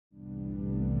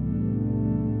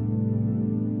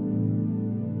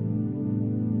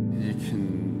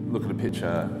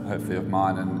picture, hopefully, of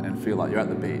mine and feel like you're at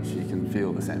the beach. You can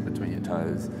feel the sand between your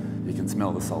toes. You can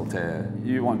smell the salt air.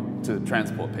 You want to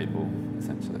transport people,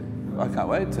 essentially. I can't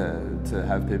wait to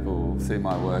have people see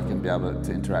my work and be able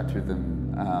to interact with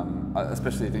them. I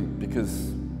especially think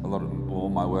because all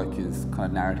my work is kind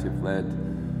of narrative-led,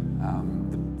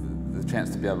 the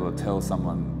chance to be able to tell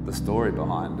someone the story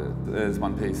behind it. There's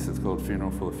one piece that's called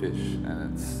Funeral Full of Fish,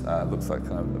 and it looks like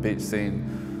kind of a beach scene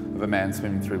of a man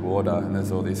swimming through water, and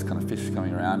there's all these kind of fish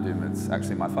coming around him. It's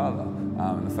actually my father,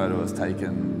 and the photo was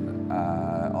taken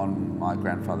on my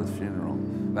grandfather's funeral.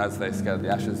 As they scattered the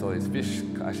ashes, all these fish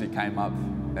actually came up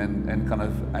and kind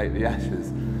of ate the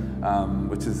ashes,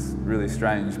 which is really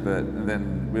strange. But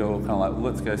then we were all kind of like, well,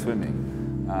 let's go swimming.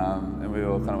 And we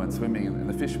all kind of went swimming, and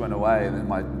the fish went away, and then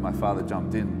my father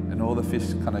jumped in, and all the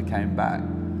fish kind of came back.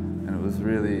 And it was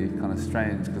really kind of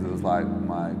strange, because it was like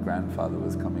my grandfather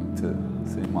was coming to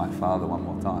see my father one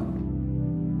more time.